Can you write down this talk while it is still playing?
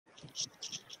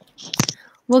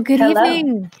Well, good Hello.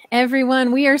 evening,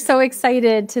 everyone. We are so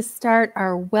excited to start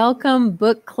our Welcome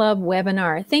Book Club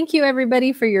webinar. Thank you,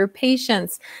 everybody, for your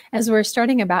patience as we're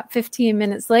starting about 15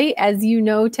 minutes late. As you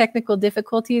know, technical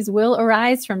difficulties will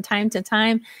arise from time to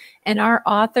time. And our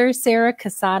author, Sarah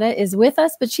Casada, is with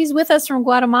us, but she's with us from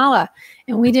Guatemala.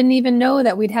 And we didn't even know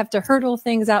that we'd have to hurdle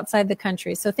things outside the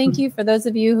country. So thank you for those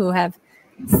of you who have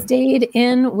stayed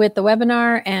in with the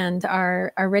webinar and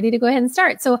are ready to go ahead and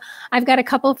start. So I've got a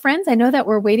couple of friends. I know that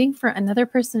we're waiting for another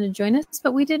person to join us,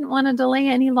 but we didn't want to delay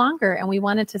any longer, and we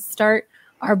wanted to start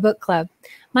our book club.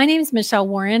 My name is Michelle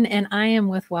Warren, and I am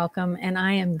with Welcome, and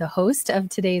I am the host of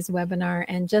today's webinar,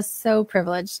 and just so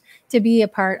privileged to be a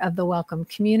part of the Welcome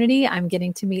community. I'm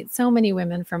getting to meet so many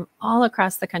women from all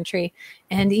across the country,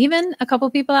 and even a couple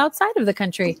people outside of the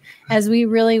country, as we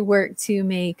really work to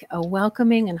make a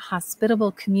welcoming and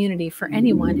hospitable community for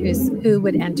anyone who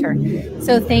would enter.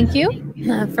 So thank you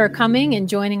for coming and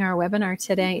joining our webinar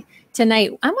today.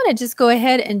 Tonight, I'm going to just go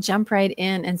ahead and jump right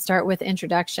in and start with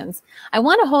introductions. I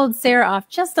want to hold Sarah off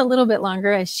just a little bit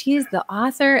longer, as she's the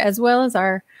author as well as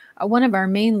our one of our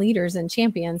main leaders and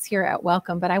champions here at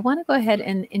Welcome. But I want to go ahead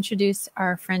and introduce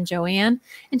our friend Joanne.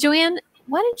 And Joanne,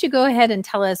 why don't you go ahead and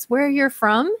tell us where you're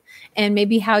from and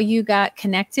maybe how you got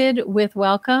connected with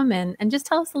Welcome, and just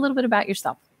tell us a little bit about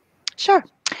yourself. Sure.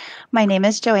 My name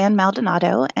is Joanne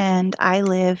Maldonado, and I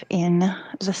live in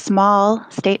the small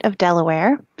state of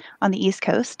Delaware on the East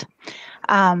Coast.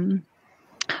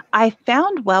 I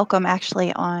found Welcome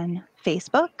actually on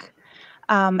Facebook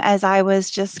as I was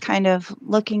just kind of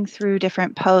looking through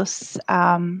different posts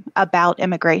about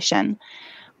immigration.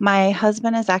 My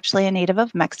husband is actually a native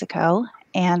of Mexico,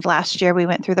 and last year we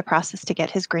went through the process to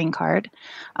get his green card.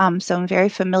 So I'm very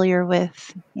familiar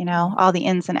with, all the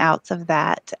ins and outs of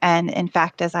that. And in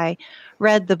fact, as I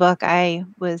read the book, I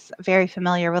was very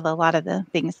familiar with a lot of the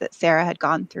things that Sarah had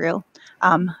gone through,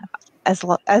 as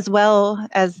well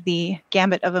as the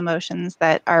gambit of emotions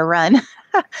that are run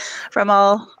from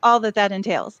all that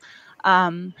entails.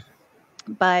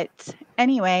 But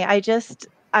anyway,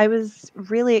 I was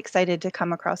really excited to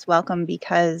come across Welcome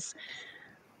because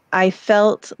I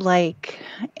felt like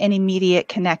an immediate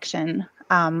connection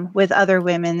with other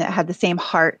women that had the same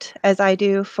heart as I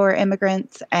do for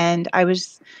immigrants. And I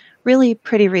was really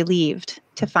pretty relieved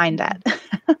to find that.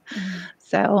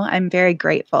 So I'm very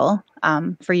grateful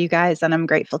for you guys, and I'm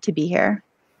grateful to be here.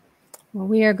 Well,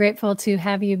 we are grateful to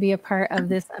have you be a part of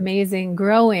this amazing,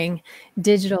 growing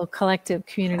digital collective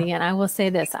community. And I will say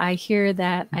this, I hear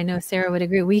that, I know Sarah would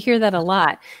agree, we hear that a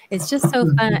lot. It's just so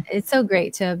fun. It's so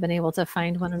great to have been able to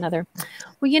find one another.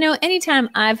 Well, anytime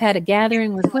I've had a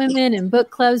gathering with women and book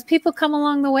clubs, people come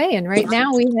along the way. And right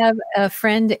now we have a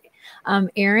friend,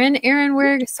 Erin. Erin,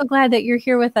 we're so glad that you're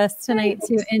here with us tonight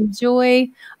to enjoy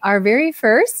our very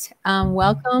first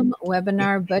Welcome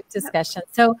webinar book discussion.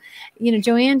 So,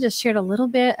 Joanne just shared a little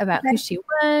bit about who she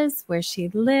was, where she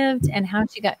lived, and how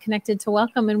she got connected to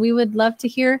Welcome. And we would love to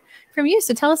hear from you.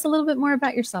 So tell us a little bit more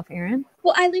about yourself, Erin.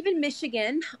 Well, I live in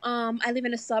Michigan. I live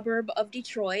in a suburb of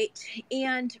Detroit.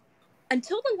 And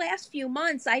until the last few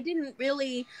months, I didn't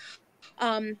really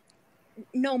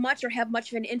know much or have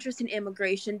much of an interest in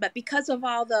immigration, but because of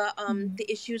all the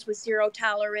issues with zero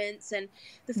tolerance and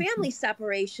the family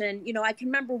separation, I can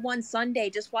remember one Sunday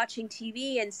just watching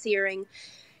TV and seeing,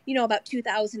 about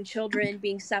 2,000 children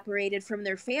being separated from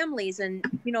their families, and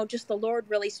just the Lord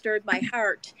really stirred my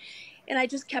heart, and I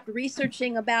just kept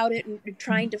researching about it and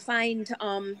trying to find,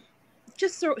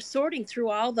 just sorting through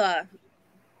all the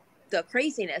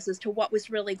craziness as to what was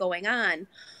really going on.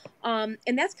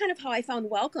 And that's kind of how I found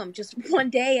Welcome. Just one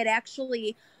day it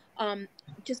actually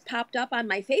just popped up on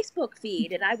my Facebook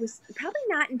feed, and I was probably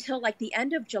not until like the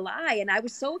end of July, and I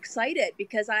was so excited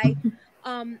because I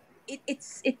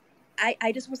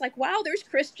just was like, wow, there's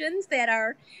Christians that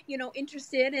are,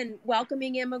 interested in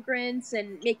welcoming immigrants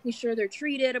and making sure they're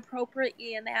treated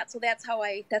appropriately and that. So that's how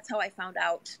I found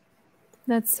out.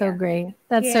 That's so great.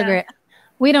 That's so great.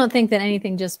 We don't think that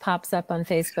anything just pops up on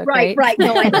Facebook, right? Right.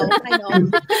 No, I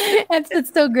know. That's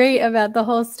what's so great about the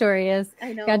whole story is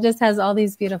God just has all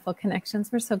these beautiful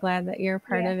connections. We're so glad that you're a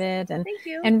part of it. And thank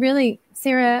you. And really,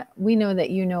 Sarah, we know that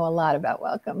you know a lot about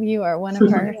Welcome. You are one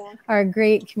of our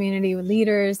great community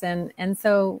leaders. And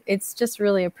so it's just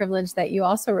really a privilege that you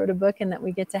also wrote a book and that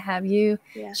we get to have you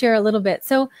share a little bit.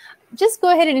 So just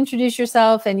go ahead and introduce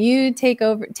yourself, and you take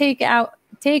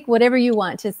whatever you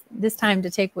want to this time to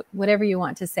take whatever you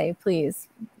want to say, please.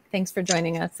 Thanks for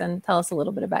joining us, and tell us a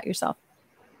little bit about yourself.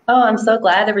 Oh, I'm so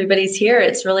glad everybody's here.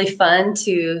 It's really fun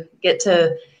to get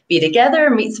to be together,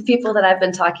 meet some people that I've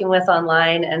been talking with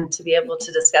online, and to be able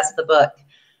to discuss the book.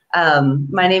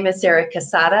 My name is Sarah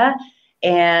Casada,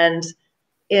 and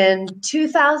in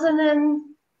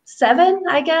 2007,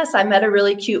 I guess, I met a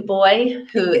really cute boy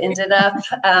who ended up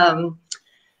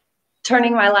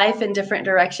turning my life in different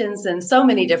directions in so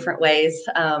many different ways.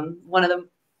 One of the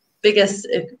biggest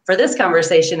for this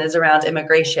conversation is around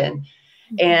immigration.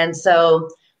 And so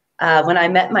when I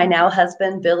met my now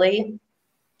husband, Billy,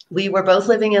 we were both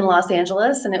living in Los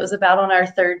Angeles, and it was about on our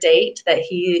third date that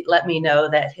he let me know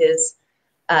that his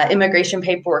immigration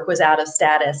paperwork was out of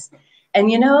status. And,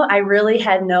 I really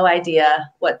had no idea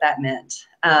what that meant.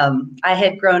 I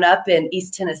had grown up in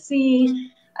East Tennessee,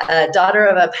 daughter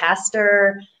of a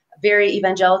pastor, very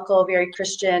evangelical, very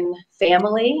Christian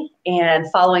family, and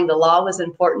following the law was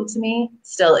important to me,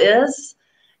 still is.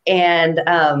 And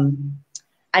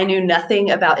I knew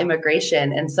nothing about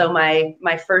immigration. And so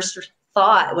my first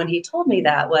thought when he told me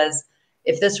that was,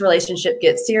 if this relationship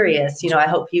gets serious, I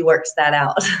hope he works that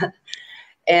out.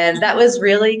 And that was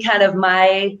really kind of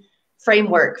my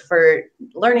framework for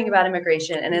learning about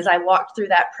immigration. And as I walked through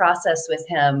that process with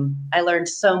him, I learned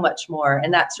so much more.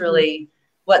 And that's really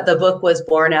what the book was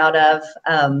born out of,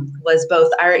 was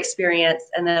both our experience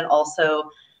and then also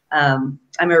I'm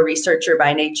a researcher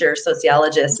by nature,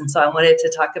 sociologist. And so I wanted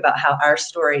to talk about how our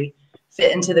story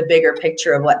fit into the bigger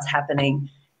picture of what's happening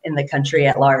in the country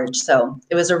at large. So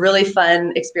it was a really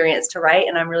fun experience to write,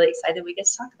 and I'm really excited we get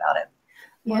to talk about it.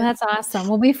 Well, that's awesome.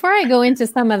 Well, before I go into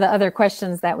some of the other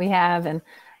questions that we have, and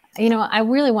I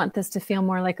really want this to feel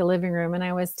more like a living room. And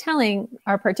I was telling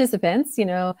our participants,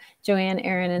 Joanne,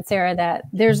 Erin, and Sarah, that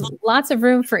there's lots of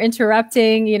room for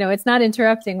interrupting. It's not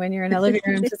interrupting when you're in a living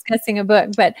room discussing a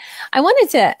book. But I wanted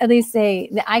to at least say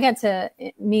that I got to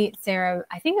meet Sarah,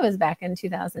 I think it was back in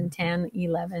 2010,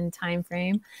 11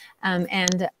 timeframe.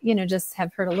 And, just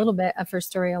have heard a little bit of her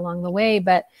story along the way.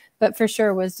 But for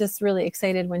sure was just really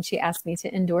excited when she asked me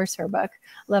to endorse her book,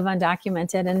 Love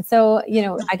Undocumented. And so,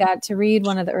 I got to read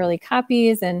one of the early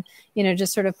copies and,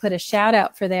 just sort of put a shout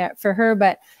out for her.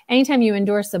 But anytime you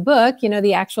endorse a book,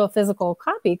 the actual physical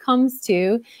copy comes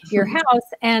to your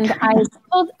house. And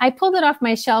I pulled it off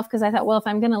my shelf because I thought, well, if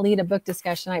I'm going to lead a book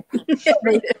discussion, I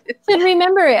should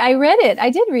remember it. I read it. I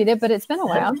did read it, but it's been a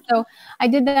while. So I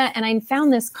did that. And I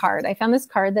found this card. I found this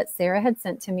card that Sarah had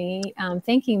sent to me,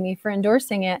 thanking me for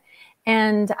endorsing it.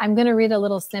 And I'm going to read a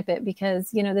little snippet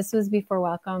because, this was before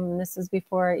Welcome. This was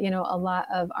before, a lot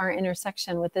of our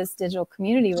intersection with this digital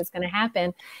community was going to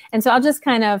happen. And so I'll just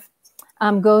kind of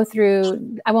go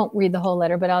through, I won't read the whole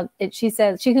letter, but she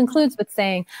concludes with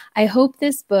saying, I hope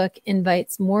this book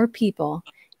invites more people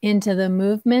into the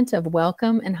movement of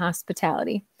welcome and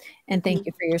hospitality. And thank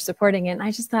you for your supporting it. And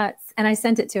I just thought, and I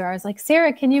sent it to her. I was like,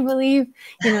 Sarah, can you believe,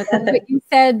 that's what you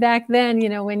said back then,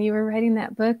 when you were writing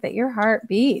that book, that your heart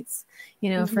beats,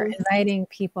 for inviting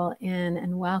people in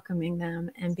and welcoming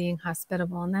them and being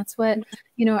hospitable. And that's what,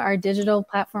 our digital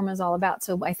platform is all about.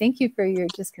 So I thank you for your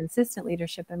just consistent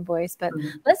leadership and voice, but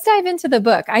let's dive into the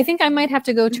book. I think I might have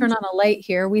to go turn on a light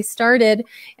here.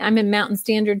 I'm in Mountain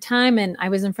Standard Time and I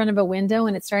was in front of a window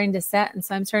and it's starting to set. And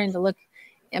so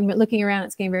I'm looking around,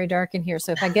 it's getting very dark in here.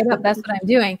 So if I get up, that's what I'm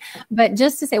doing. But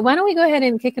just to say, why don't we go ahead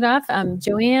and kick it off?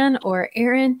 Joanne or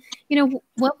Erin,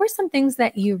 what were some things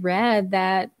that you read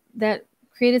that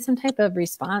created some type of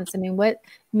response? I mean, what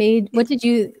did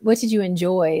you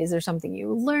enjoy? Is there something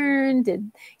you learned?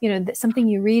 Did, something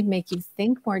you read make you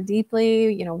think more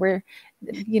deeply?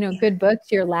 Good books,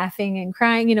 you're laughing and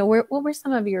crying, what were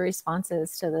some of your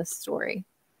responses to this story?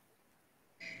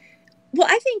 Well,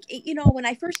 I think, when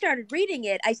I first started reading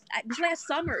it, it was last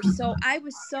summer. So I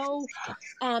was so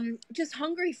just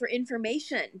hungry for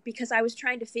information because I was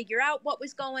trying to figure out what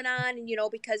was going on. And,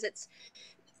 because it's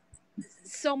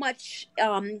so much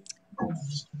in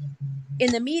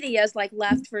the media is like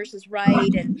left versus right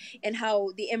and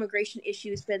how the immigration issue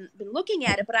has been looking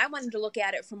at it. But I wanted to look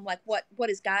at it from like, what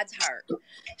is God's heart?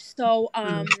 So,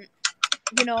 I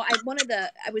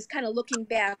was kind of looking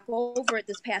back over it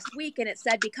this past week, and it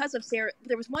said because of Sarah,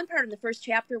 there was one part in the first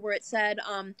chapter where it said,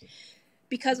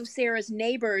 because of Sarah's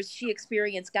neighbors, she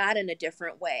experienced God in a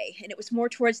different way. And it was more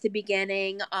towards the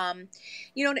beginning, and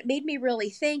it made me really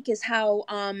think is how,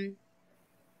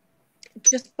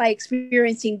 just by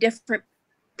experiencing different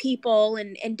people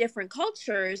and different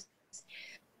cultures,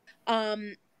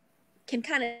 can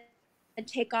kind of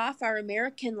take off our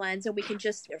American lens and we can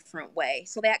just a different way.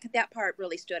 So that part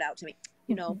really stood out to me,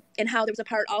 and how there was a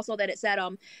part also that it said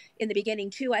in the beginning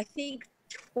too, I think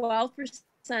 12%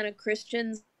 of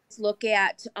Christians look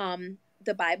at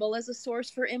the Bible as a source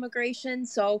for immigration.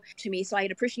 So to me, so I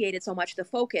had appreciated so much the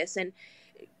focus and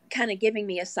kind of giving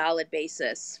me a solid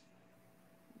basis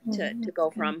to go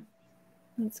from.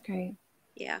 That's great.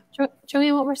 Yeah.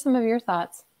 Joanne, what were some of your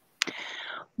thoughts?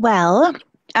 Well,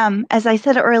 as I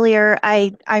said earlier,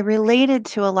 I related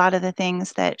to a lot of the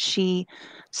things that she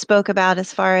spoke about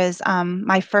as far as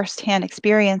my firsthand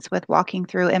experience with walking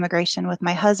through immigration with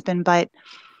my husband. But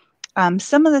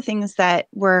some of the things that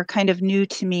were kind of new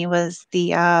to me was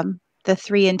the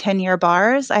 3 and 10-year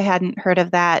bars. I hadn't heard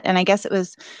of that, and I guess it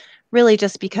was really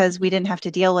just because we didn't have to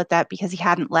deal with that because he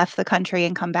hadn't left the country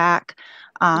and come back.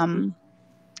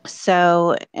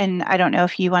 So, and I don't know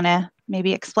if you want to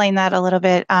maybe explain that a little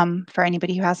bit for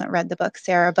anybody who hasn't read the book,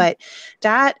 Sarah, but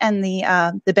that and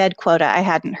the bed quota I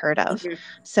hadn't heard of.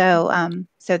 So,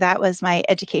 so that was my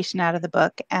education out of the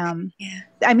book.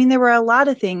 I mean, there were a lot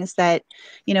of things that,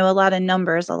 you know, a lot of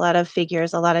numbers, a lot of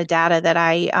figures, a lot of data that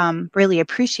I really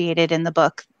appreciated in the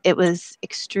book. It was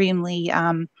extremely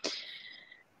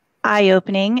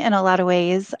eye-opening in a lot of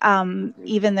ways.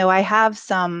 Even though I have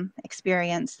some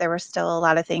experience, there were still a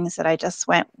lot of things that I just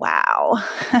went, wow,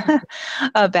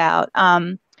 about.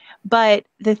 But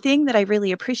the thing that I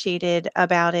really appreciated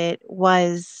about it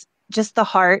was just the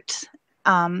heart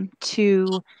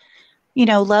to, you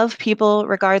know, love people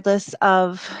regardless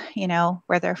of, you know,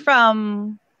 where they're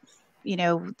from, you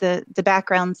know, the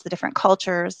backgrounds, the different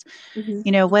cultures,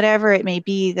 you know, whatever it may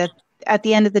be, that at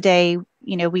the end of the day,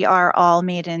 you know, we are all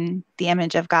made in the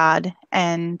image of God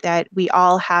and that we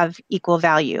all have equal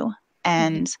value.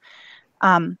 And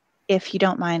if you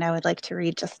don't mind, I would like to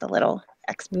read just a little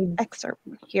excerpt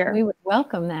here. We would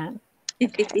welcome that.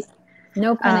 Okay.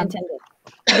 No pun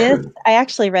intended. I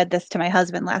actually read this to my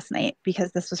husband last night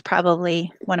because this was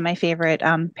probably one of my favorite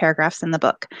paragraphs in the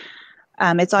book.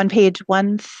 It's on page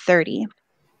 130.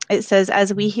 It says,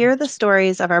 as we hear the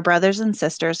stories of our brothers and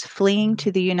sisters fleeing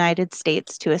to the United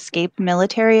States to escape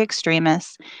military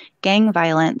extremists, gang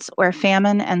violence, or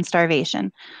famine and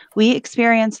starvation, we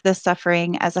experience this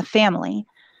suffering as a family.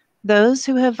 Those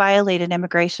who have violated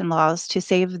immigration laws to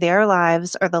save their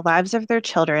lives or the lives of their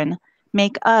children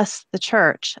make us, the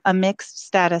church, a mixed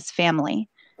status family.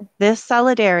 This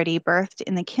solidarity, birthed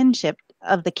in the kinship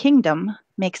of the kingdom,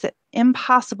 makes it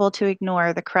impossible to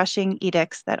ignore the crushing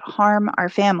edicts that harm our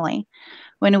family.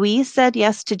 When we said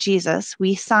yes to Jesus,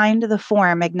 we signed the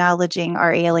form acknowledging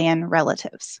our alien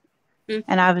relatives.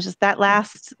 And I was just, that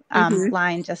last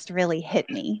line just really hit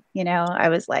me. You know, I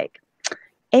was like,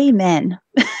 amen.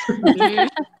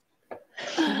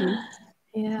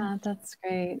 Yeah, that's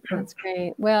great. That's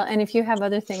great. Well, and if you have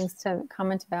other things to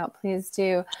comment about, please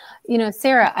do. You know,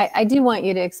 Sarah, I do want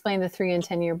you to explain the 3 and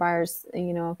 10-year bars,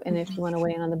 you know, and if you want to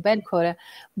weigh in on the bed quota.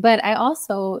 But I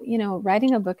also, you know,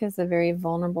 writing a book is a very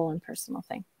vulnerable and personal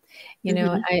thing. You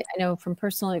know, I know from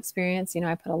personal experience, you know,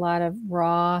 I put a lot of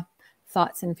raw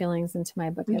thoughts and feelings into my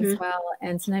book as well.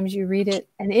 And sometimes you read it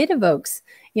and it evokes,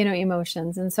 you know,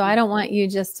 emotions. And so I don't want you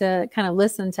just to kind of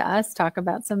listen to us talk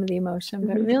about some of the emotion,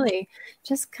 but really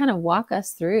just kind of walk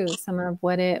us through some of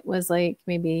what it was like,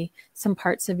 maybe some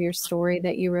parts of your story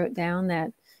that you wrote down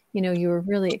that, you know, you were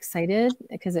really excited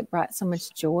because it brought so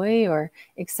much joy or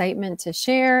excitement to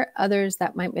share. Others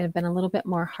that might have been a little bit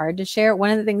more hard to share. One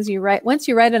of the things you write, once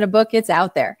you write in a book, it's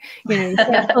out there. You know, you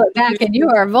can't pull it back and you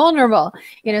are vulnerable.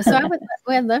 You know, so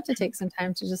I'd love to take some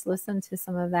time to just listen to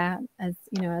some of that as,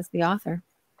 you know, as the author.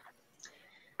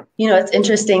 You know, it's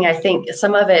interesting. I think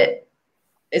some of it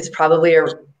is probably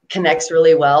connects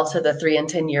really well to the 3 and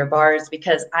 10-year bars,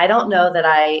 because I don't know that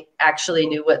I actually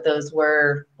knew what those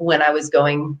were when I was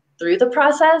going through the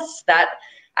process. That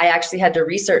I actually had to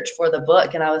research for the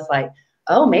book, and I was like,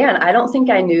 oh man, I don't think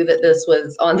I knew that this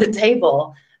was on the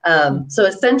table. So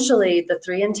essentially the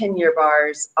 3 and 10-year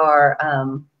bars are,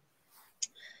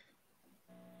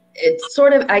 it's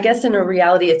sort of, I guess in a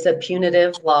reality, it's a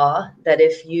punitive law that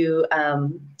if you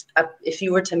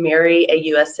were to marry a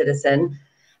U.S. citizen,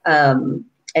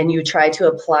 and you try to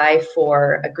apply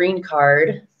for a green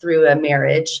card through a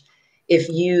marriage, if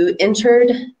you entered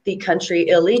the country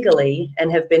illegally and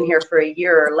have been here for a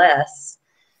year or less,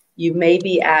 you may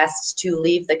be asked to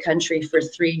leave the country for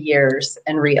 3 years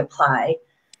and reapply.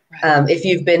 If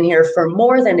you've been here for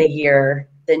more than a year,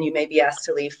 then you may be asked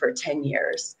to leave for 10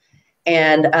 years.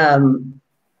 And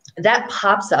that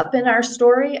pops up in our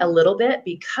story a little bit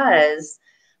because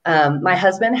my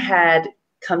husband had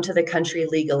come to the country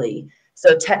legally.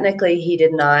 So technically he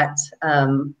did not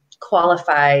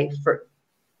qualify for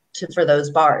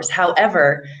those bars.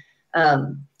 However,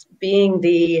 being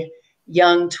the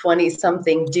young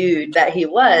 20-something dude that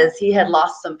he had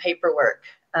lost some paperwork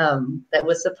that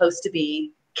was supposed to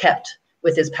be kept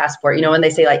with his passport. You know, when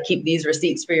they say like, keep these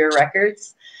receipts for your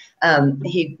records,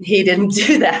 he didn't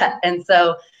do that. And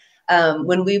so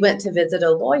when we went to visit a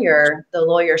lawyer, the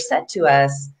lawyer said to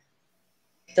us,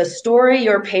 the story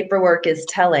your paperwork is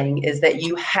telling is that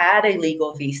you had a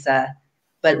legal visa,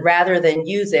 but rather than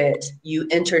use it, you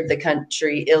entered the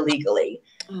country illegally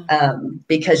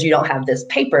because you don't have this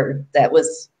paper that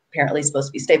was apparently supposed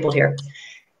to be stapled here.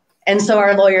 And so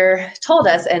our lawyer told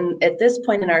us, and at this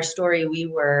point in our story, we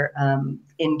were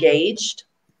engaged.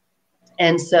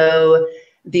 And so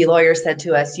the lawyer said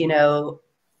to us, you know,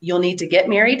 you'll need to get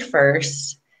married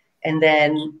first and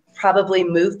then probably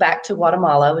move back to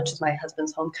Guatemala, which is my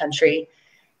husband's home country.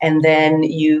 And then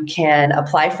you can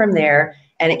apply from there,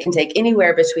 and it can take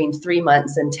anywhere between 3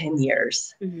 months and 10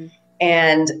 years. Mm-hmm.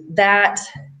 And that,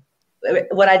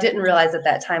 what I didn't realize at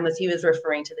that time was he was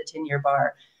referring to the 10-year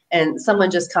bar. And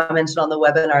someone just commented on the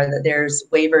webinar that there's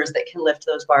waivers that can lift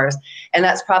those bars. And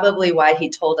that's probably why he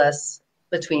told us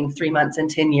between 3 months and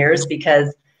 10 years,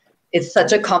 because it's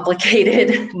such a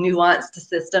complicated, nuanced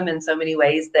system in so many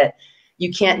ways that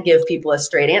you can't give people a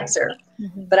straight answer.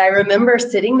 Mm-hmm. But I remember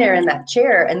sitting there in that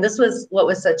chair, and this was what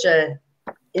was such a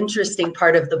interesting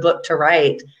part of the book to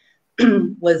write,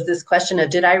 was this question of,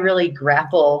 did I really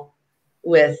grapple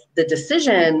with the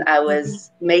decision I was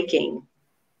making?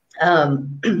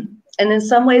 And in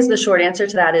some ways, the short answer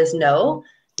to that is no,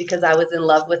 because I was in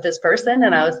love with this person.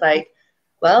 And I was like,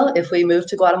 well, if we move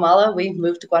to Guatemala, we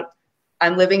move to Guatemala.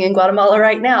 I'm living in Guatemala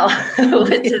right now,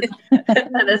 which is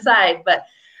an aside, but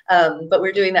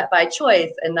we're doing that by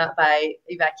choice and not by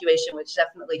evacuation, which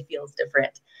definitely feels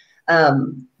different.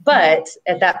 But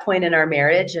at that point in our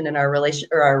marriage and in our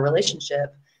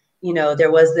relationship, you know,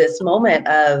 there was this moment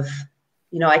of,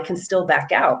 you know, I can still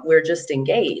back out. We're just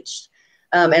engaged.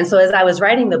 And so as I was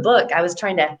writing the book, I was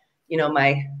trying to, you know,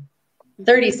 my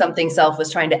 30-something self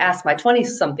was trying to ask my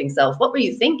 20-something self, what were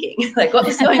you thinking? Like, what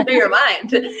was going through your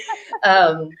mind?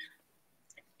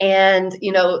 And,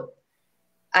 you know,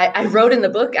 I wrote in the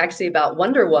book actually about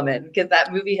Wonder Woman, because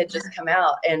that movie had just come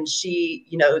out, and she,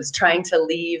 you know, was trying to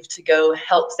leave to go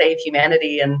help save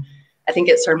humanity. And I think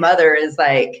it's her mother is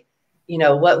like, you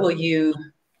know,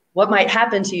 what might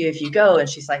happen to you if you go? And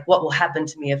she's like, what will happen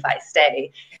to me if I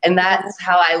stay? And that's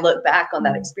how I look back on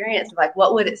that experience. Like,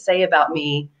 what would it say about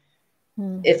me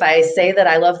if I say that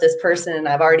I love this person and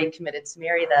I've already committed to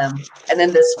marry them? And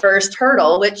then this first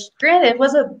hurdle, which granted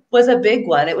was a big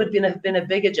one. It would have been a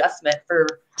big adjustment for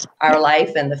our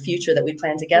life and the future that we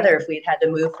planned together if we'd had to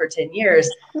move for 10 years.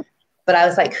 But I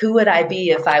was like, who would I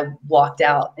be if I walked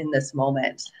out in this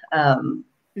moment?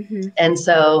 And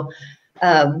so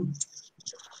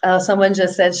someone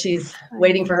just said she's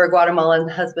waiting for her Guatemalan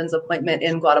husband's appointment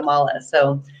in Guatemala.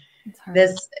 So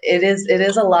it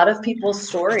is a lot of people's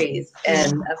stories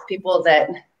and of people that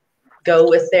go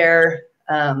with their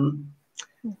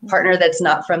partner that's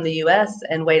not from the U.S.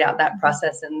 and wait out that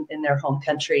process in their home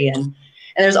country. And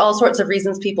there's all sorts of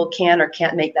reasons people can or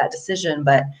can't make that decision,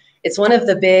 but it's one of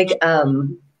the big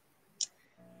kind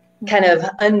of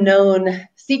unknown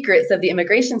secrets of the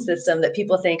immigration system that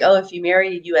people think, oh, if you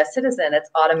marry a U.S. citizen, it's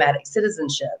automatic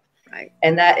citizenship. Right.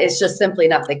 And that is just simply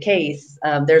not the case.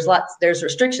 There's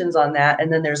restrictions on that.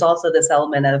 And then there's also this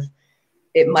element of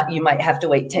you might have to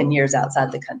wait 10 years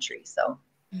outside the country. So.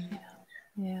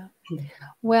 Yeah.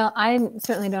 Well, I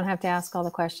certainly don't have to ask all the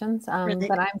questions,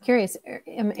 but I'm curious.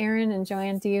 Erin and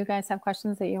Joanne, do you guys have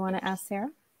questions that you want to ask Sarah?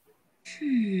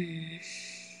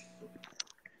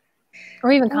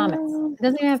 Or even comments. It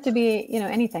doesn't even have to be, you know,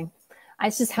 anything.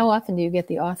 It's just, how often do you get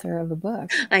the author of a book?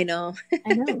 I know.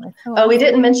 So we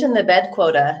didn't mention the bed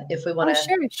quota, if we want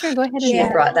to. Sure. Go ahead. She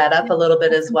brought that up a little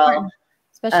bit as well.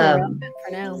 Especially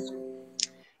for now.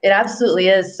 It absolutely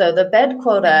is. So the bed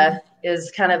quota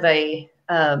is kind of a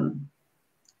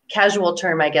casual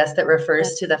term, I guess, that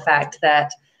refers to the fact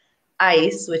that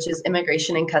ICE, which is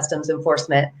Immigration and Customs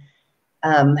Enforcement,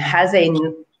 has a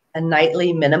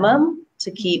nightly minimum to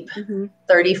keep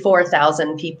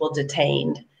 34,000 people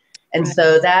detained. And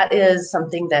so that is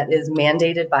something that is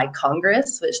mandated by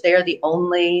Congress, which they are the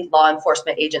only law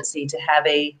enforcement agency to have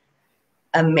a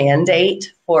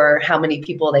mandate for how many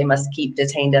people they must keep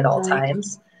detained at all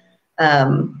times.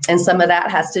 And some of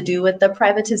that has to do with the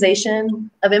privatization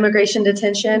of immigration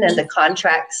detention and the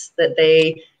contracts that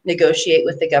they negotiate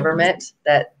with the government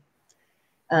that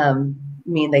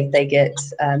mean they get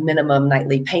minimum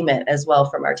nightly payment as well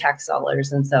from our tax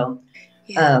dollars. And so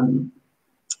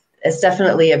it's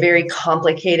definitely a very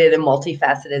complicated and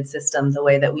multifaceted system, the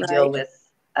way that we deal with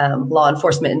law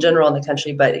enforcement in general in the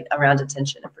country, but around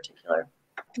detention in particular.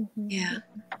 Yeah.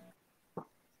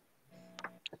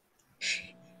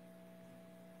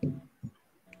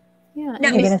 Yeah. Now,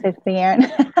 you're going to say something, Erin?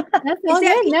 That's all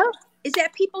good. No. Is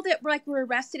that people that were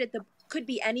arrested at could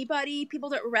be anybody, people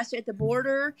that were arrested at the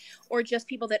border, or just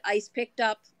people that ICE picked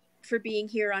up for being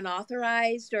here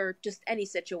unauthorized, or just any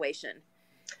situation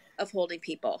of holding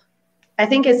people? I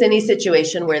think it's any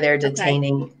situation where they're Okay.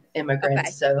 detaining immigrants.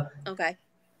 Okay. So, Okay.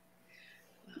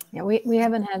 Yeah, we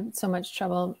haven't had so much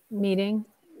trouble meeting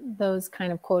those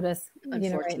kind of quotas, right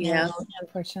now,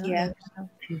 unfortunately. Yeah.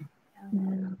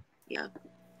 Yeah.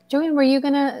 Joanne, were you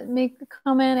going to make a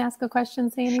comment, ask a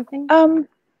question, say anything?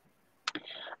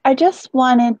 I just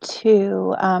wanted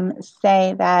to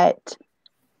say that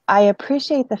I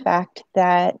appreciate the fact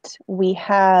that we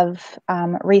have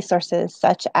resources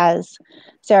such as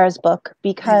Sarah's book,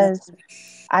 because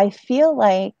I feel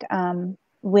like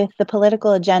with the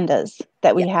political agendas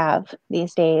that we have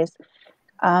these days,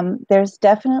 there's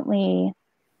definitely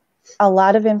a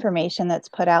lot of information that's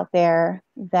put out there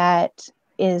that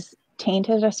is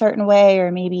tainted a certain way,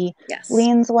 or maybe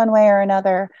leans one way or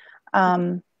another,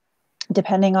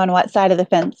 depending on what side of the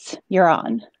fence you're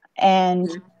on. And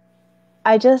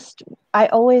I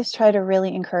always try to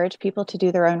really encourage people to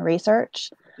do their own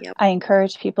research. I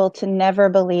encourage people to never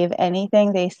believe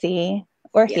anything they see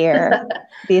or hear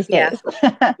these days.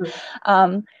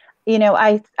 I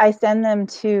send them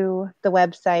to the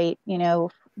website,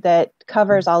 that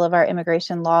covers all of our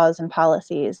immigration laws and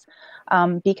policies,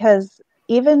 because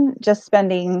even just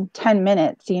spending 10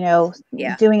 minutes,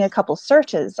 doing a couple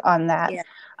searches on that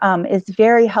is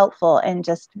very helpful and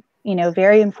just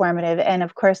very informative. And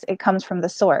of course, it comes from the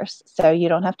source. So you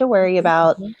don't have to worry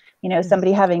about,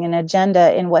 somebody having an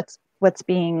agenda in what's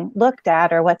being looked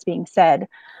at or what's being said.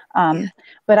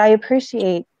 But I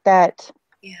appreciate that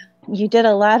you did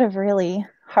a lot of really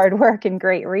hard work and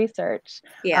great research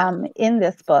in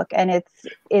this book. And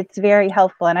it's very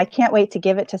helpful. And I can't wait to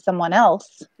give it to someone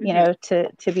else, to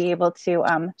be able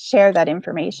to share that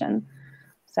information.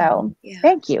 So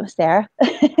thank you, Sarah.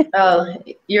 Oh,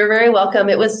 you're very welcome.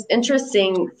 It was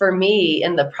interesting for me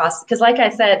in the process, because like I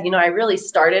said, I really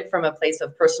started from a place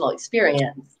of personal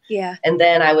experience. And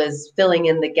then I was filling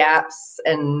in the gaps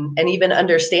and even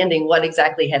understanding what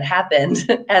exactly had happened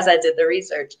as I did the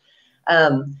research.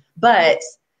 But,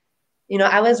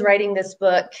 I was writing this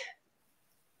book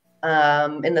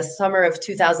in the summer of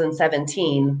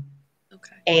 2017.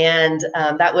 And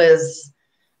that was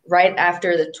right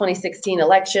after the 2016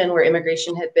 election, where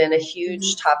immigration had been a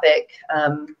huge topic,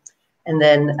 and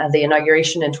then the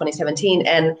inauguration in 2017.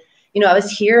 And, I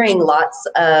was hearing lots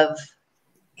of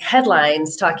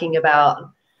headlines talking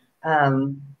about,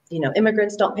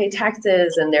 immigrants don't pay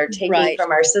taxes and they're taking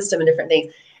from our system and different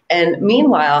things. And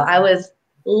meanwhile, I was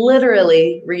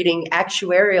literally reading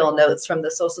actuarial notes from the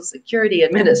Social Security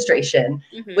Administration,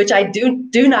 which I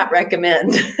do not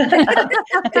recommend.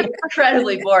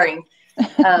 Incredibly boring.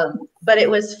 But it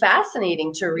was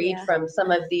fascinating to read from some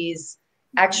of these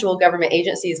actual government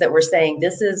agencies that were saying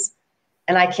this is,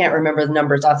 and I can't remember the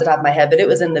numbers off the top of my head, but it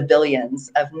was in the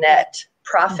billions of net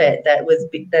profit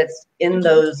that's in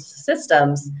those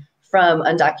systems from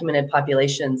undocumented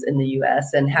populations in the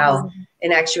U.S. and how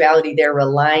in actuality they're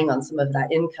relying on some of that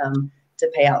income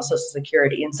to pay out Social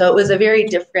Security. And so it was a very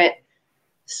different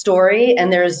story,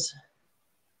 and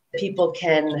people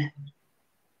can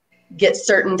get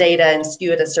certain data and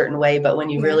skew it a certain way, but when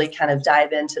you really kind of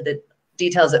dive into the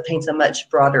details, it paints a much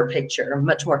broader picture, a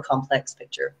much more complex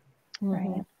picture.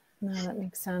 Right. No, that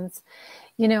makes sense.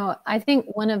 I think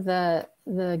one of the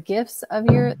gifts of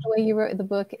the way you wrote the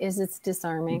book is it's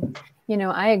disarming.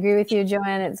 I agree with you,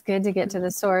 Joanne. It's good to get to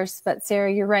the source, but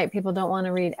Sarah, you're right. People don't want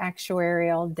to read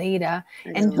actuarial data,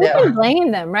 and who can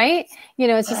blame them, right?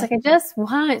 It's just like, I just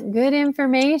want good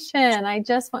information.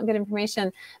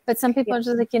 But some people are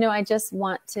just like, I just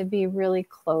want to be really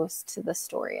close to the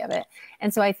story of it.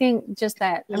 And so I think just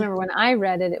that, I remember when I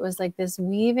read it, it was like this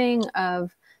weaving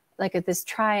of this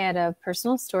triad of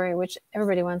personal story, which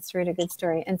everybody wants to read a good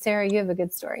story. And Sarah, you have a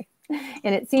good story.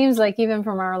 And it seems like even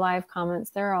from our live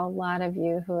comments, there are a lot of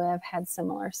you who have had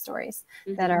similar stories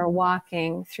that are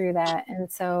walking through that. And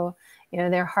so,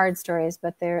 they're hard stories,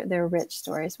 but they're rich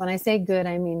stories. When I say good,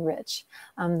 I mean rich.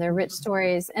 They're rich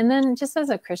stories. And then just as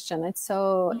a Christian, it's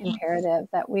so imperative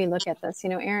that we look at this.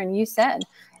 Aaron, you said,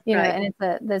 and it's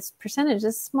this percentage,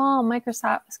 this small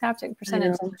microscopic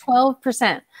percentage,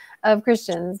 12% of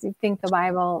Christians, you think the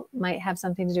Bible might have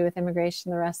something to do with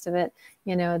immigration. The rest of it,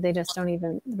 they just don't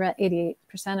even, 88%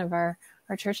 of our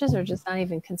churches are just not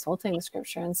even consulting the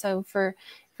scripture. And so for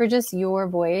just your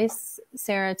voice,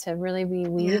 Sarah, to really be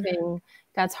weaving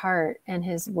God's heart and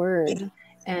his word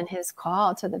and his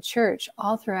call to the church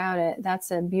all throughout it,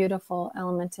 that's a beautiful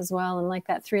element as well. And like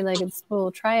that three-legged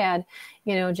stool triad,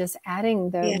 just adding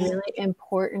the really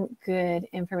important, good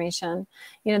information.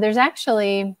 There's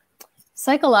actually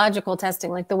psychological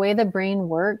testing, like the way the brain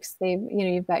works.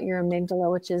 You've got your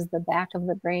amygdala, which is the back of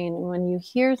the brain. And when you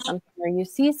hear something or you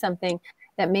see something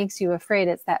that makes you afraid,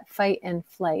 it's that fight and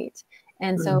flight.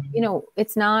 And so,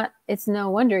 it's no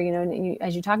wonder,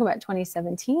 as you talk about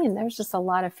 2017, there's just a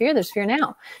lot of fear. There's fear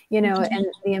now, and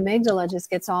the amygdala just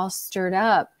gets all stirred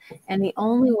up. And the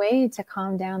only way to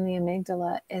calm down the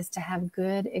amygdala is to have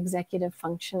good executive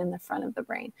function in the front of the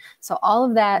brain. So all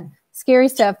of that scary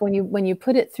stuff, when you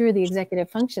put it through the executive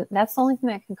function, that's the only thing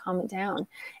that can calm it down.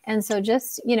 And so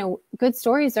just, good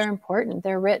stories are important.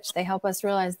 They're rich. They help us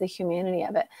realize the humanity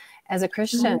of it. As a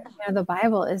Christian, the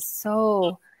Bible is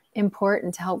so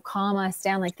important to help calm us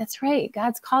down. Like, that's right.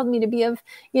 God's called me to be of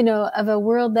a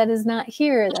world that is not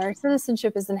here. Our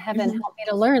citizenship is in heaven. Help me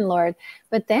to learn, Lord.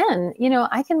 But then,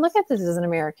 I can look at this as an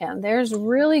American. There's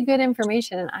really good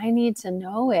information, and I need to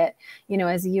know it,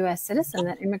 as a U.S. citizen,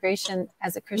 that immigration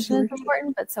as a Christian is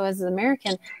important, but so as an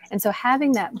American. And so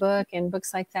having that book and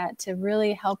books like that to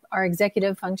really help our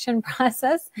executive function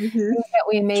process that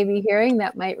we may be hearing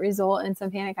that might result in some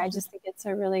panic, I just think it's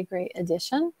a really great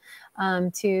addition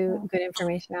to good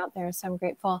information out there. So I'm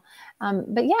grateful.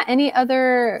 But yeah, any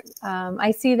other,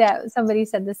 I see that somebody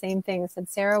said the same thing. It said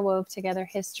Sarah wove together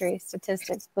history,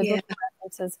 statistics, biblical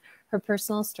references, her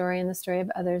personal story, and the story of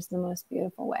others in the most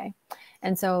beautiful way.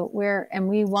 And so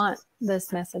we want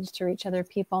this message to reach other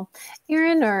people.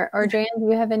 Erin or Joanne, do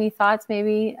you have any thoughts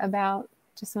maybe about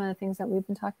just some of the things that we've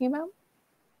been talking about?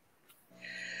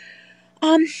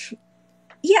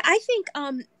 Yeah, I think,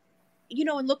 and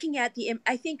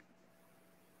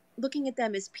looking at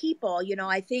them as people,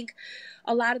 I think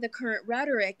a lot of the current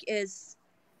rhetoric is,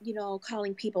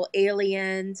 calling people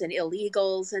aliens and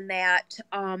illegals and that,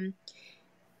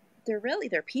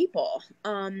 they're people.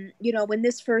 When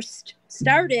this first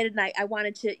started, and I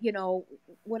wanted to,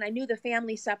 when I knew the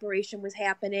family separation was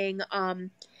happening, I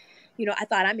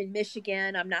thought, I'm in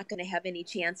Michigan. I'm not going to have any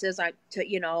chances. I'm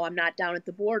not down at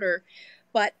the border,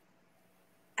 but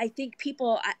I think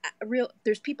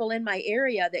there's people in my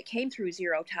area that came through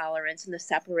zero tolerance and the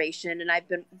separation, and I've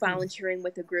been volunteering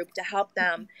with a group to help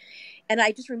them. And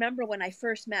I just remember when I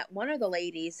first met one of the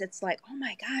ladies, it's like, oh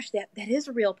my gosh, that is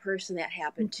a real person that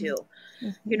happened to,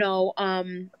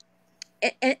 and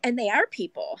they are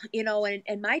people,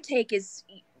 and my take is,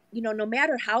 no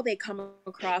matter how they come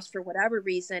across for whatever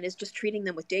reason, is just treating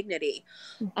them with dignity,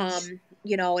 and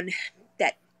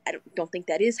that, I don't think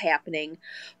that is happening,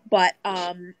 but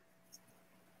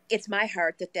it's my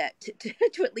heart that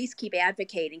to at least keep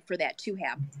advocating for that to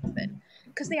happen,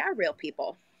 because they are real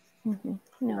people.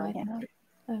 No,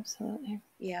 absolutely.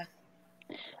 Yeah.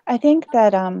 I think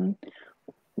that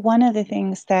one of the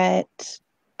things that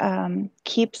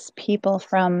keeps people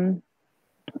from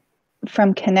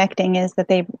connecting is that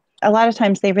a lot of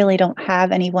times they really don't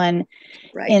have anyone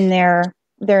in their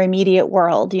immediate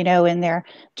world, in their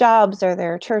jobs or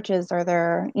their churches or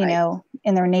their,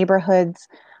 in their neighborhoods.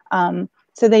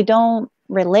 So they don't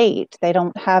relate. They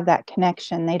don't have that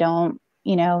connection. They don't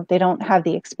have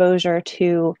the exposure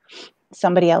to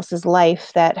somebody else's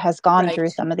life that has gone through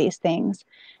some of these things.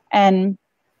 And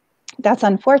that's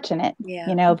unfortunate,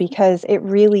 because it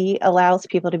really allows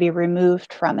people to be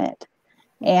removed from it.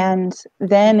 And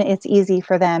then it's easy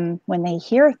for them when they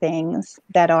hear things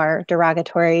that are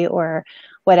derogatory or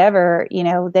whatever,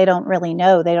 they don't really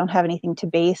know. They don't have anything to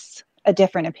base a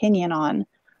different opinion on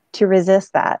to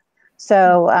resist that.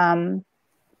 So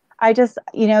I just,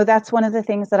 that's one of the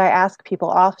things that I ask people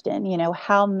often,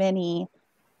 how many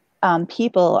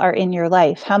people are in your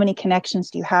life? How many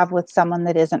connections do you have with someone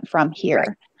that isn't from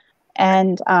here?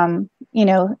 And,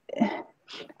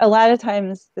 a lot of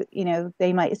times,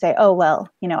 they might say, oh, well,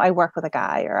 I work with a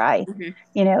guy, or I,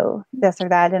 this or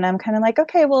that. And I'm kind of like,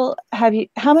 okay, well,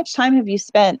 how much time have you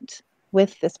spent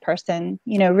with this person,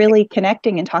 really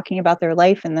connecting and talking about their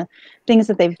life and the things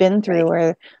that they've been through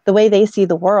or the way they see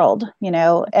the world,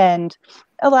 and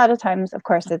a lot of times, of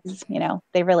course, it's,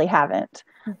 they really haven't.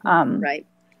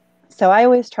 So I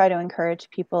always try to encourage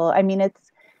people. I mean,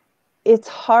 it's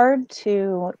hard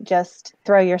to just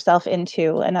throw yourself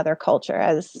into another culture,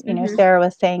 as Sarah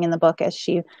was saying in the book,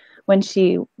 when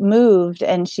she moved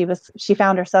and she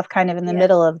found herself kind of in the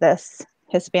middle of this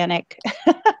Hispanic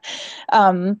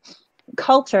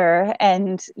culture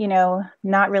and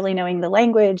not really knowing the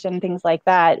language and things like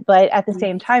that, but at the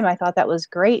same time I thought that was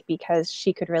great because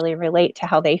she could really relate to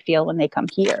how they feel when they come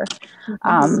here.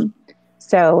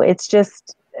 So it's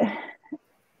just,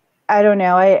 I don't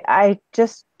know, I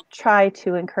just try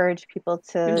to encourage people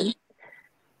to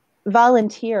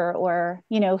volunteer or,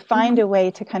 find a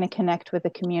way to kind of connect with the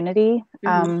community.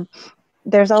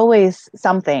 there's always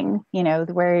something, you know,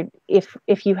 where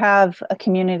if you have a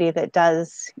community that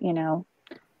does, you know,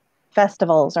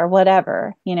 festivals or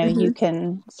whatever, you know, you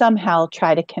can somehow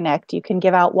try to connect. You can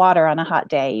give out water on a hot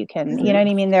day. You can, you know what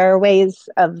I mean? There are ways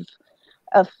of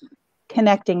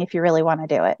connecting if you really want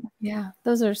to do it. Yeah,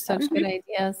 those are such good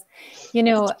ideas. You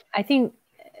know, I think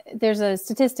there's a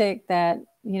statistic that,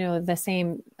 you know, the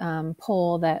same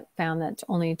poll that found that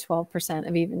only 12%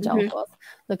 of evangelicals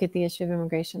look at the issue of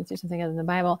immigration through something other than the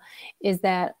Bible, is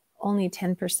that only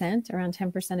 10%, around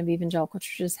 10% of evangelical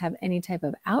churches have any type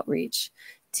of outreach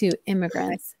to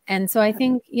immigrants. And so I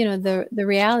think, you know, the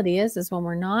reality is when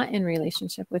we're not in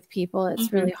relationship with people,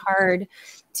 it's really hard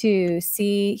to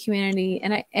see humanity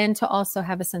and to also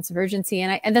have a sense of urgency.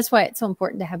 And that's why it's so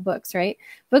important to have books, right?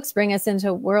 Books bring us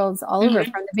into worlds all over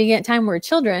from the beginning time we're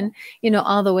children, you know,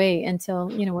 all the way until,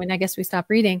 you know, when I guess we stop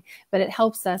reading, but it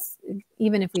helps us,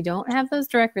 even if we don't have those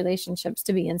direct relationships,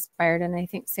 to be inspired. And I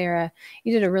think, Sarah,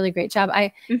 you did a really great job.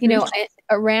 You know,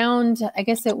 around, I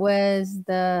guess it was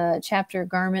the chapter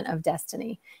Garment of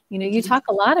Destiny, you know, you talk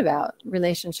a lot about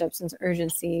relationships and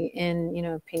urgency in, you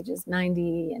know, pages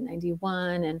 90 and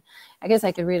 91. And I guess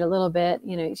I could read a little bit.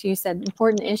 You know, you said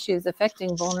important issues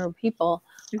affecting vulnerable people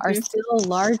are still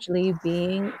largely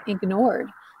being ignored,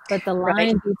 but the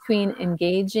line between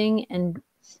engaging and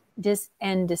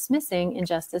dismissing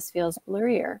injustice feels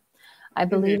blurrier. I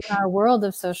believe in our world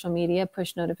of social media,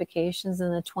 push notifications,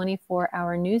 and the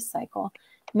 24-hour news cycle,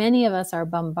 many of us are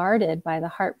bombarded by the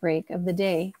heartbreak of the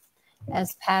day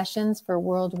as passions for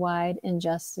worldwide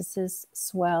injustices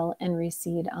swell and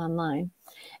recede online.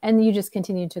 And you just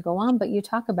continue to go on, but you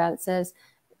talk about, it says,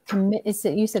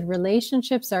 you said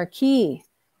relationships are key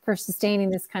for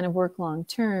sustaining this kind of work long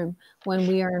term. When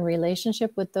we are in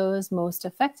relationship with those most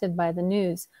affected by the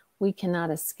news, we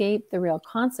cannot escape the real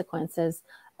consequences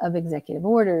of executive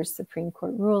orders, Supreme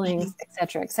Court rulings, et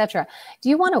cetera, et cetera. Do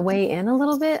you want to weigh in a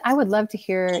little bit? I would love to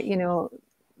hear, you know,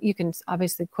 you can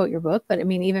obviously quote your book, but I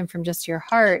mean, even from just your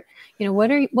heart, you know, what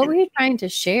were you trying to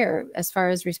share as far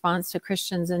as response to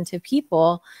Christians and to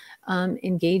people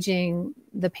engaging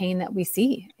the pain that we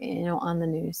see, you know, on the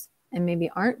news and maybe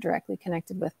aren't directly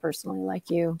connected with personally,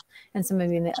 like you and some of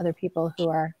the other people who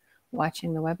are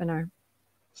watching the webinar?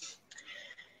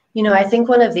 You know, I think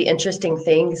one of the interesting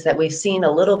things that we've seen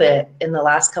a little bit in the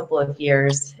last couple of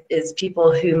years is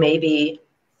people who maybe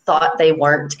thought they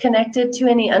weren't connected to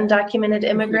any undocumented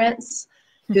immigrants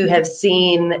who have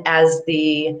seen, as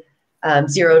the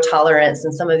zero tolerance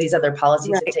and some of these other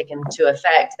policies have taken into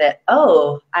effect, that,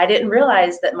 oh, I didn't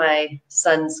realize that my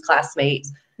son's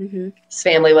classmate's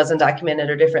family was undocumented,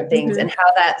 or different things, and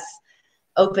how that's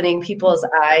opening people's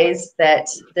eyes that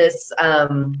this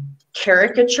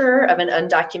caricature of an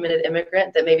undocumented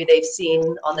immigrant that maybe they've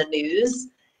seen on the news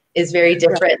is very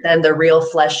different than the real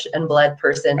flesh and blood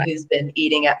person who's been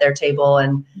eating at their table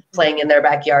and playing in their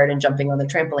backyard and jumping on the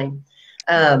trampoline.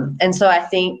 And so I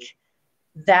think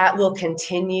that will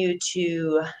continue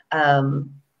to, I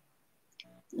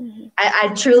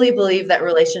truly believe that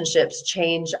relationships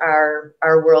change our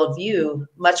worldview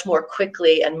much more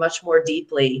quickly and much more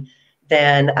deeply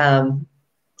than,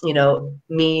 you know,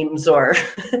 memes or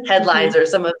headlines or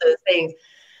some of those things.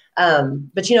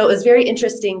 But, you know, it was very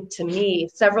interesting to me,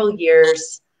 several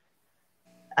years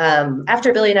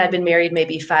after Billy and I had been married,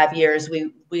 maybe 5 years,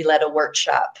 we led a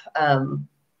workshop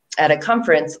at a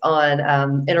conference on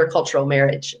intercultural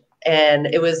marriage. And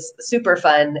it was super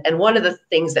fun. And one of the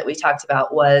things that we talked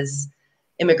about was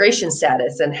immigration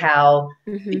status, and how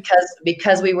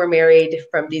because we were married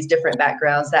from these different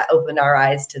backgrounds, that opened our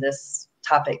eyes to this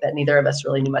topic that neither of us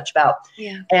really knew much about.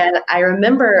 And I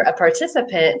remember a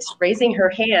participant raising her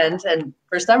hand and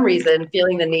for some reason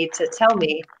feeling the need to tell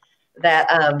me that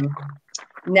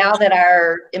now that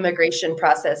our immigration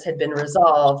process had been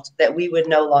resolved, that we would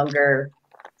no longer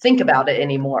think about it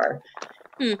anymore.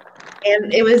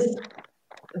 And it was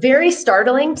very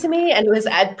startling to me, and it was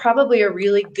probably a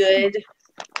really good,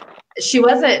 she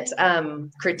wasn't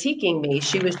critiquing me.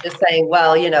 She was just saying,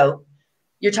 well, you know,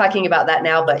 you're talking about that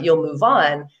now, but you'll move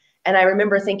on. And I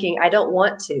remember thinking, I don't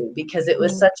want to, because it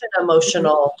was such an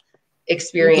emotional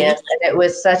experience, and it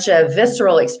was such a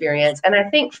visceral experience. And I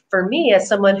think for me, as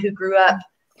someone who grew up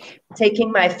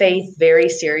taking my faith very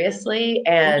seriously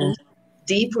and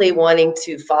deeply wanting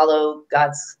to follow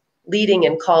God's leading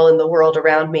and call in the world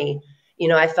around me, you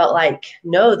know, I felt like,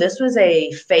 no, this was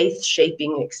a faith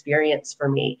shaping experience for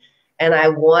me. And I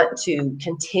want to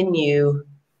continue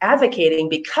advocating,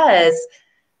 because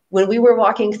when we were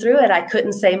walking through it, I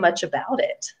couldn't say much about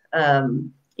it.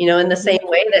 You know, in the same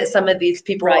way that some of these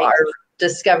people are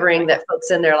discovering that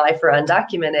folks in their life are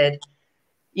undocumented,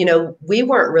 you know, we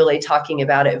weren't really talking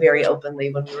about it very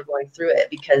openly when we were going through it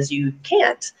because you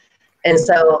can't. And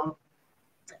so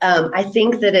I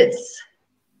think that it's.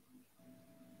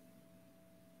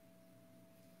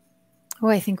 Oh,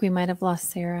 I think we might have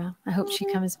lost Sarah. I hope she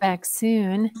comes back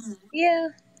soon. Yeah.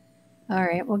 All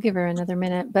right, we'll give her another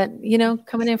minute. But, you know,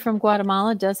 coming in from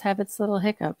Guatemala does have its little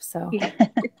hiccups. So, Yeah.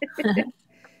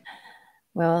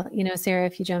 well, you know, Sarah,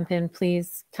 if you jump in,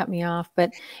 please cut me off.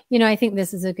 But, you know, I think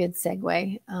this is a good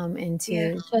segue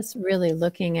into just really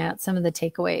looking at some of the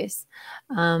takeaways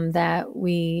that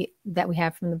we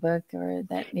have from the book, or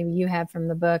that maybe you have from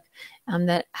the book,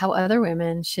 that how other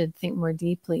women should think more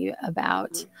deeply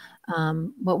about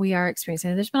what we are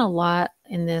experiencing. There's been a lot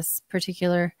in this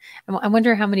particular. I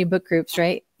wonder how many book groups,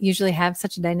 right, usually have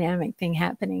such a dynamic thing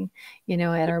happening, you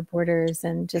know, at our borders,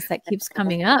 and just that keeps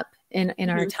coming up in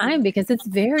our time, because it's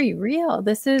very real.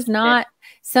 This is not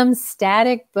some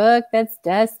static book that's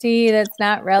dusty, that's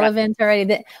not relevant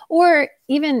already, or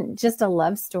even just a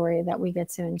love story that we get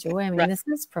to enjoy. I mean, this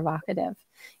is provocative,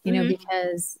 you know,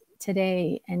 because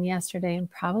today and yesterday and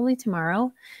probably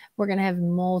tomorrow, we're going to have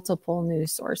multiple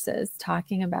news sources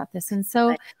talking about this. And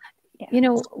so, you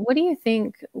know, what do you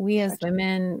think we as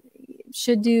women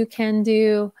should do, can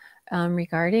do,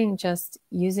 regarding just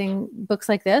using books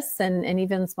like this, and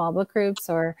even small book groups,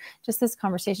 or just this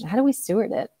conversation? How do we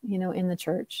steward it, you know, in the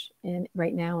church,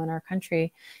 right now in our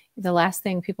country? The last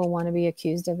thing people want to be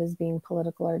accused of is being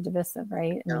political or divisive,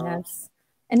 right? I mean,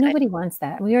 and nobody wants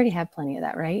that. We already have plenty of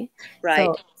that, right? Right.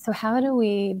 So how do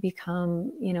we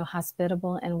become, you know,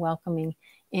 hospitable and welcoming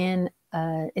in,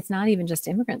 it's not even just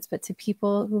immigrants, but to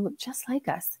people who look just like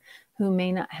us, who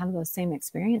may not have those same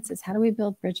experiences? How do we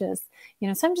build bridges? You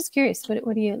know, so I'm just curious,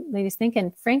 what do you ladies think?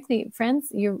 And frankly,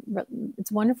 friends,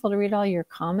 it's wonderful to read all your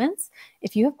comments.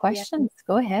 If you have questions,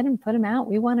 go ahead and put them out.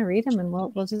 We want to read them, and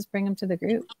we'll just bring them to the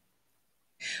group.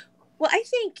 Well, I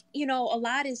think, you know, a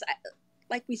lot is,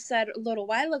 like we said a little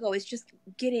while ago, is just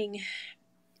getting,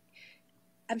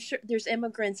 I'm sure there's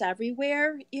immigrants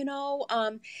everywhere, you know,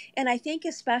 and I think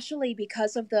especially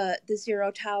because of the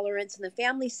zero tolerance and the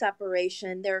family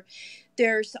separation,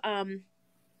 there's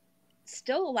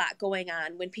still a lot going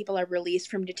on when people are released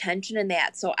from detention and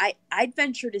that. So I'd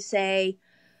venture to say,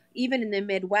 even in the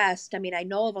Midwest, I mean, I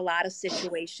know of a lot of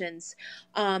situations,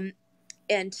 and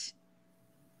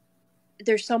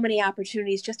there's so many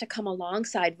opportunities just to come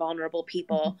alongside vulnerable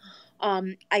people.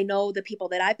 I know the people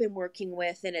that I've been working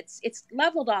with, and it's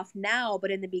leveled off now, but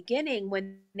in the beginning,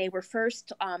 when they were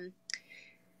first,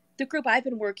 the group I've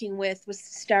been working with was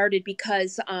started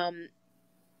because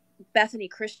Bethany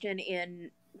Christian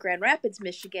in Grand Rapids,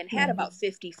 Michigan, had about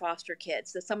 50 foster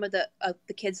kids. So some of the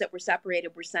kids that were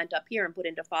separated were sent up here and put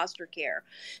into foster care.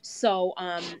 So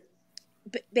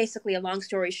basically, a long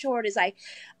story short is I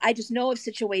just know of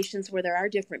situations where there are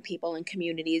different people in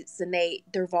communities, and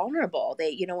they're vulnerable.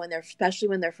 They, you know, especially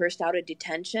when they're first out of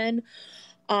detention.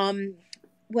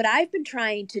 What I've been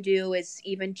trying to do is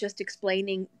even just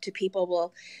explaining to people,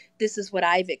 well, this is what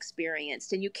I've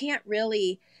experienced. And you can't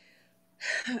really,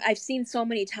 I've seen so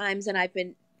many times, and I've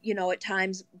been, you know, at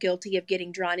times guilty of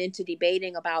getting drawn into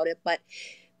debating about it, but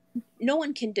no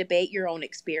one can debate your own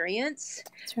experience.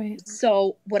 That's right.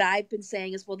 So what I've been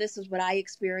saying is, well, this is what I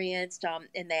experienced,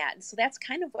 in that. And so that's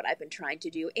kind of what I've been trying to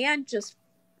do, and just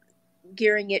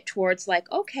gearing it towards like,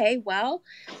 okay, well,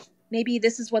 maybe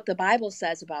this is what the Bible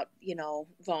says about, you know,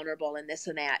 vulnerable and this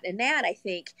and that. And that, I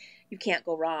think you can't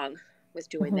go wrong with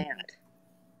doing that.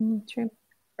 True.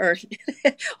 Or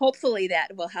hopefully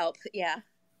that will help. Yeah.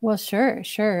 Well, sure.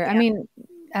 Yeah. I mean,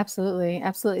 absolutely.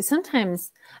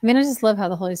 Sometimes, I mean, I just love how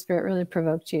the Holy Spirit really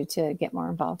provoked you to get more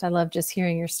involved. I love just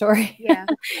hearing your story,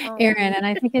 Erin, and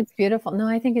I think it's beautiful. No,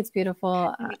 I think it's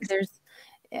beautiful.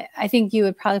 I think you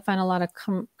would probably find a lot of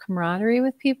camaraderie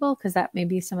with people, because that may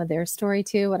be some of their story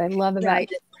too. What I love about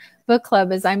this book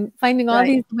club is I'm finding all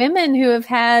these women who have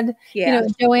had, you know,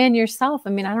 Joanne, yourself. I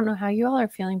mean, I don't know how you all are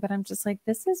feeling, but I'm just like,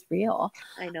 this is real.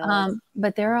 I know.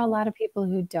 But there are a lot of people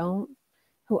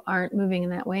who aren't moving in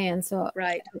that way. And so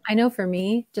I know for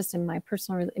me, just in my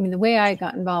personal, I mean, the way I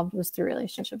got involved was through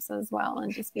relationships as well,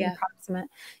 and just being proximate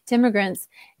to immigrants,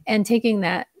 and taking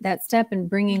that step and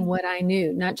bringing what I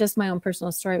knew, not just my own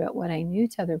personal story, but what I knew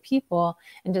to other people,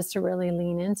 and just to really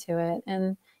lean into it.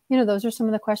 And, you know, those are some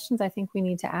of the questions I think we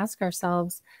need to ask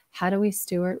ourselves. How do we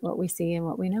steward what we see and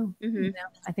what we know? You know,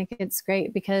 I think it's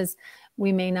great, because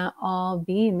we may not all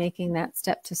be making that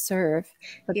step to serve,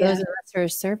 but those of us who are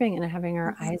serving and having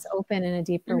our eyes open in a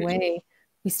deeper way,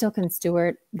 we still can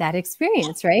steward that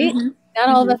experience, right? Not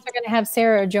all of us are going to have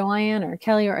Sarah or Joanne or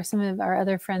Kelly or some of our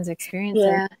other friends'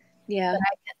 experiences. Yeah.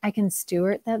 But I can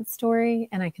steward that story,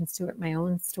 and I can steward my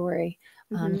own story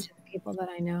to the people that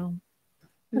I know.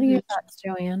 What are your thoughts,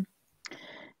 Joanne?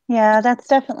 Yeah, that's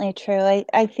definitely true.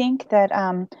 I think that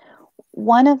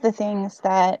one of the things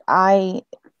that I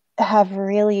have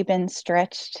really been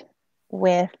stretched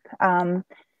with,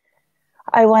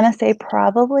 I want to say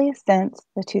probably since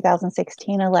the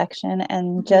 2016 election,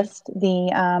 and just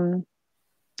the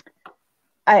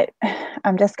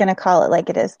I'm just going to call it like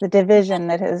it is, the division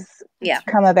that has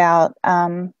come about,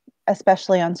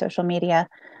 especially on social media.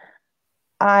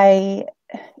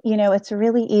 It's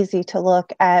really easy to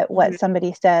look at what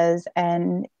somebody says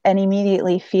and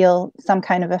immediately feel some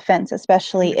kind of offense,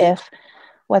 especially if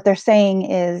what they're saying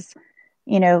is,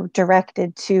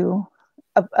 directed to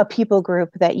a people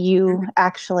group that you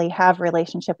actually have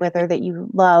relationship with, or that you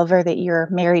love, or that you're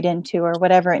married into, or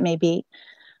whatever it may be.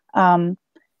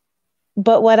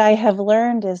 But what I have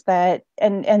learned is that,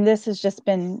 and this has just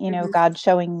been, God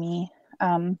showing me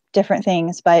different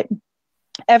things, but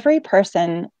every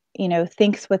person,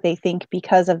 thinks what they think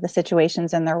because of the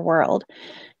situations in their world.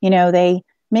 They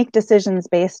make decisions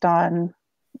based on,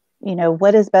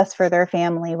 what is best for their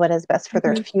family, what is best for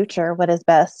their future, what is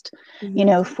best,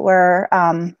 for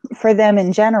them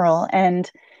in general.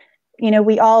 And,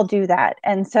 we all do that.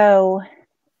 And so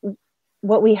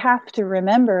what we have to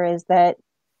remember is that,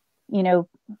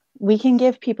 we can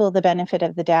give people the benefit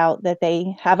of the doubt that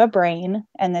they have a brain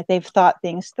and that they've thought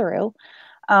things through.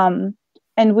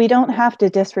 And we don't have to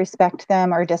disrespect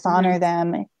them or dishonor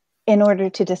them in order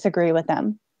to disagree with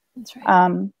them. That's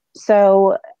right.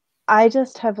 So I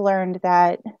just have learned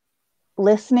that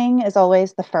listening is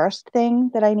always the first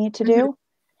thing that I need to do.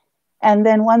 And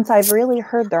then once I've really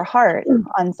heard their heart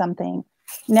on something,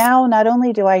 now not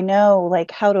only do I know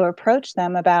like how to approach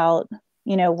them about,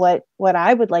 what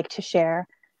I would like to share,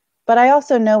 but I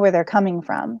also know where they're coming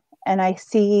from, and I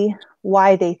see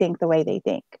why they think the way they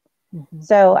think.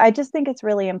 So I just think it's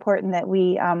really important that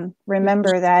we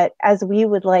remember that as we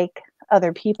would like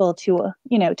other people to,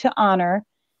 to honor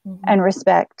and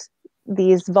respect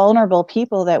these vulnerable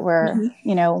people that we're,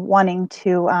 wanting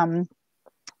to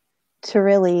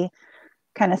really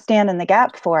kind of stand in the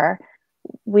gap for,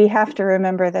 we have to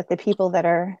remember that the people that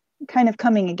are kind of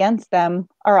coming against them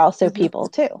are also people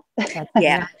too.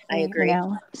 Yeah, I agree.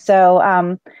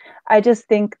 So I just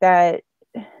think that,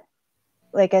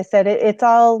 like I said, it's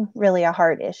all really a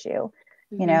heart issue.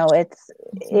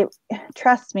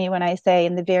 Trust me when I say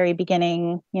in the very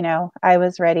beginning, I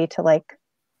was ready to like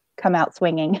come out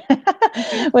swinging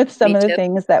with some of the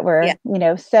things that were,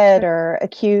 said, or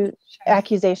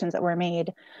accusations that were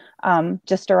made,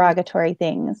 just derogatory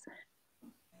things.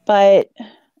 But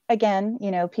again,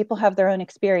 people have their own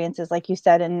experiences, like you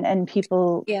said, and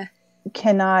people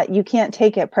you can't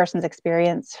take a person's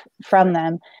experience from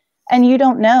them. And you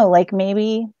don't know, like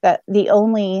maybe that the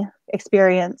only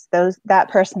experience that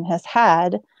person has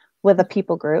had with a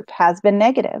people group has been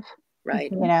negative.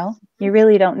 Right. You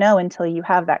really don't know until you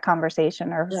have that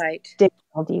conversation or dig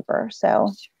a little deeper.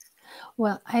 So,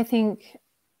 well, I think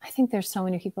there's so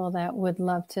many people that would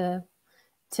love to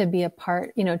be a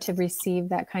part, to receive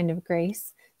that kind of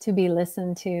grace, to be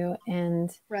listened to, and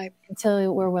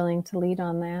until we're willing to lead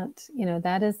on that,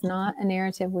 that is not a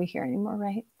narrative we hear anymore,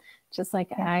 right? Just like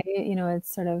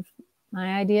it's sort of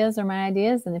my ideas are my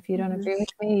ideas, and if you don't agree with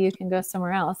me, you can go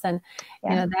somewhere else. And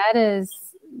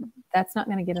that's not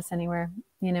going to get us anywhere,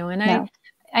 and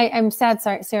I'm sad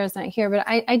Sarah's not here, but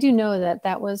I do know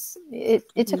that was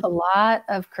it took a lot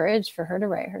of courage for her to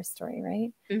write her story,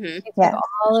 right? She took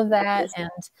all of that,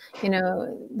 and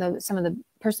some of the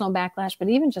personal backlash, but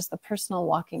even just the personal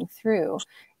walking through,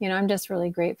 I'm just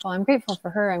really grateful. I'm grateful for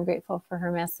her. I'm grateful for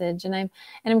her message, and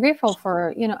I'm grateful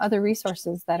for other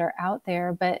resources that are out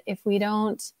there. But if we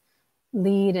don't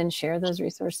lead and share those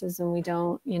resources, and we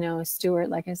don't steward,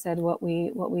 like I said, what we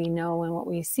know and what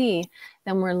we see,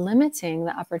 then we're limiting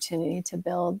the opportunity to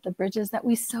build the bridges that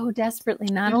we so desperately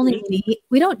not only need,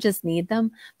 we don't just need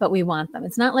them, but we want them.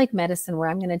 It's not like medicine where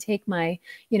I'm going to take my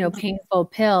painful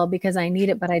pill because I need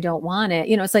it but I don't want it.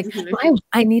 It's like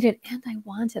I need it and I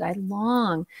want it. I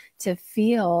long to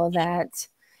feel that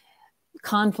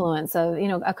confluence of,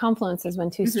 a confluence is when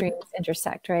two streams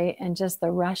intersect, right? And just the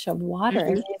rush of water.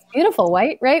 I mean, it's beautiful,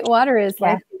 right? Water is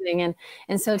life-giving.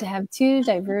 And so to have two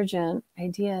divergent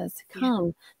ideas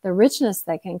come, the richness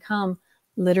that can come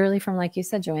literally from, like you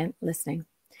said, Joanne, listening.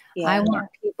 I want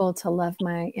people to love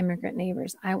my immigrant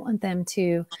neighbors. I want them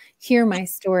to hear my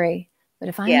story. But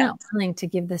if I'm not willing to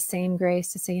give the same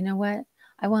grace to say, you know what?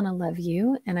 I want to love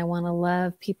you, and I want to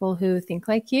love people who think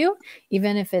like you,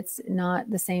 even if it's not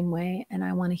the same way. And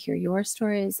I want to hear your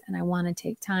stories, and I want to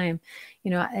take time.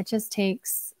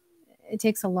 It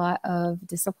takes a lot of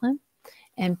discipline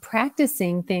and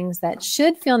practicing things that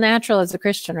should feel natural as a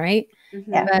Christian, right?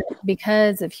 Yeah. But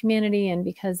because of humanity and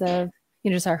because of,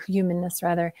 just our humanness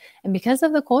rather, and because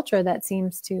of the culture that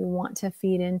seems to want to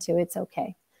feed into it's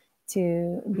okay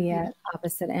to be at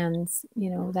opposite ends,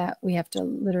 that we have to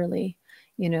literally,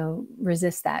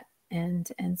 resist that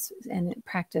and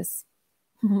practice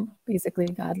basically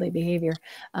godly behavior.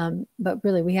 But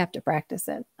really we have to practice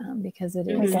it because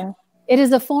it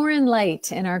is a foreign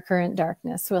light in our current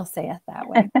darkness. We'll say it that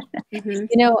way.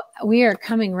 We are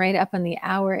coming right up on the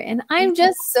hour and I'm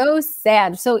just so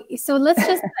sad. So let's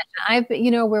just,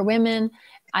 we're women.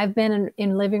 I've been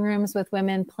in living rooms with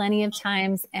women plenty of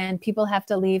times and people have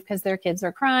to leave because their kids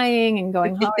are crying and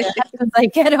going home. Their husbands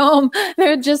like, get home.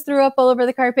 They just threw up all over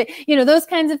the carpet, those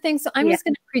kinds of things. So I'm just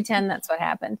going to pretend that's what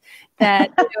happened.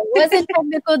 That it wasn't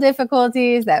technical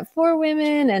difficulties, that 4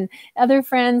 women and other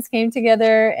friends came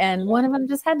together and one of them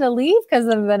just had to leave because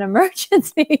of an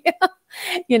emergency.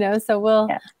 So we'll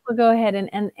go ahead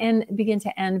and begin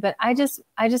to end. But I just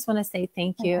want to say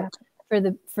thank you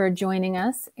for joining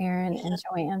us, Erin and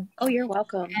Joanne. Oh, you're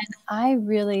welcome. And I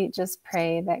really just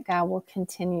pray that God will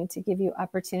continue to give you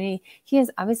opportunity. He has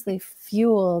obviously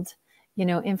fueled,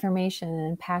 information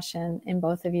and passion in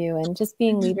both of you, and just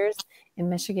being leaders in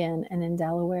Michigan and in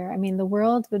Delaware. I mean, the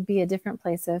world would be a different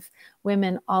place if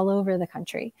women all over the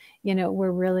country,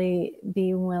 were really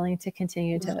being willing to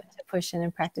continue to push in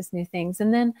and practice new things.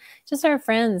 And then just our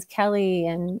friends, Kelly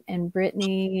and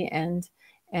Brittany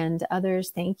and others,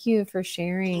 thank you for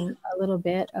sharing a little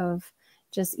bit of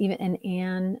just even, and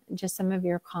Anne, just some of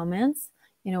your comments,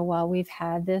 while we've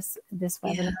had this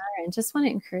webinar, and just want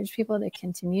to encourage people to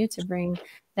continue to bring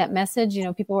that message.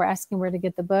 People were asking where to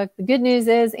get the book. The good news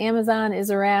is Amazon is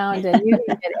around and you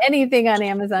can get anything on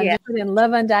Amazon. Just put in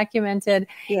Love Undocumented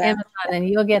Amazon and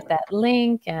you'll get that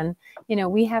link. And,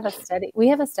 we have a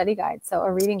study guide, so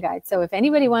a reading guide. So if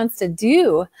anybody wants to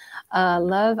do a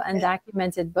Love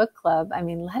Undocumented book club,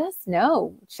 let us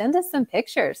know. Send us some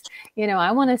pictures.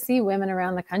 I want to see women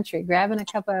around the country grabbing a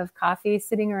cup of coffee,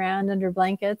 sitting around under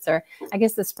blankets, or I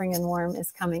guess the spring and warm is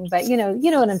coming, but you know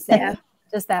what I'm saying? Yeah.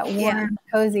 Just that warm,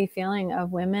 cozy feeling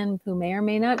of women who may or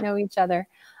may not know each other,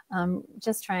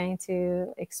 just trying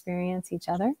to experience each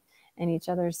other and each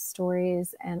other's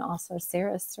stories, and also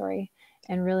Sarah's story,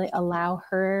 and really allow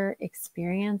her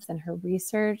experience and her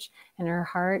research and her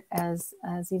heart as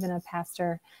even a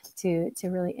pastor to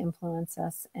really influence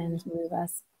us and move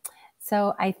us.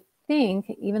 So I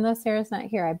think, even though Sarah's not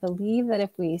here, I believe that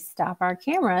if we stop our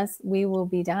cameras, we will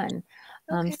be done.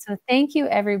 So thank you,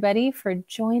 everybody, for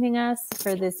joining us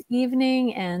for this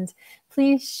evening. And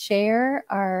please share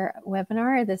our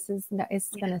webinar. It's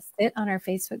going to sit on our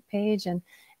Facebook page, and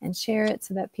share it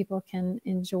so that people can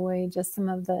enjoy just some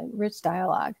of the rich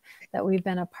dialogue that we've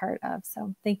been a part of.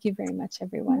 So thank you very much,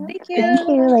 everyone. Thank you. Thank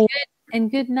you.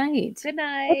 And good night. Good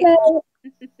night.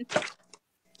 Good night.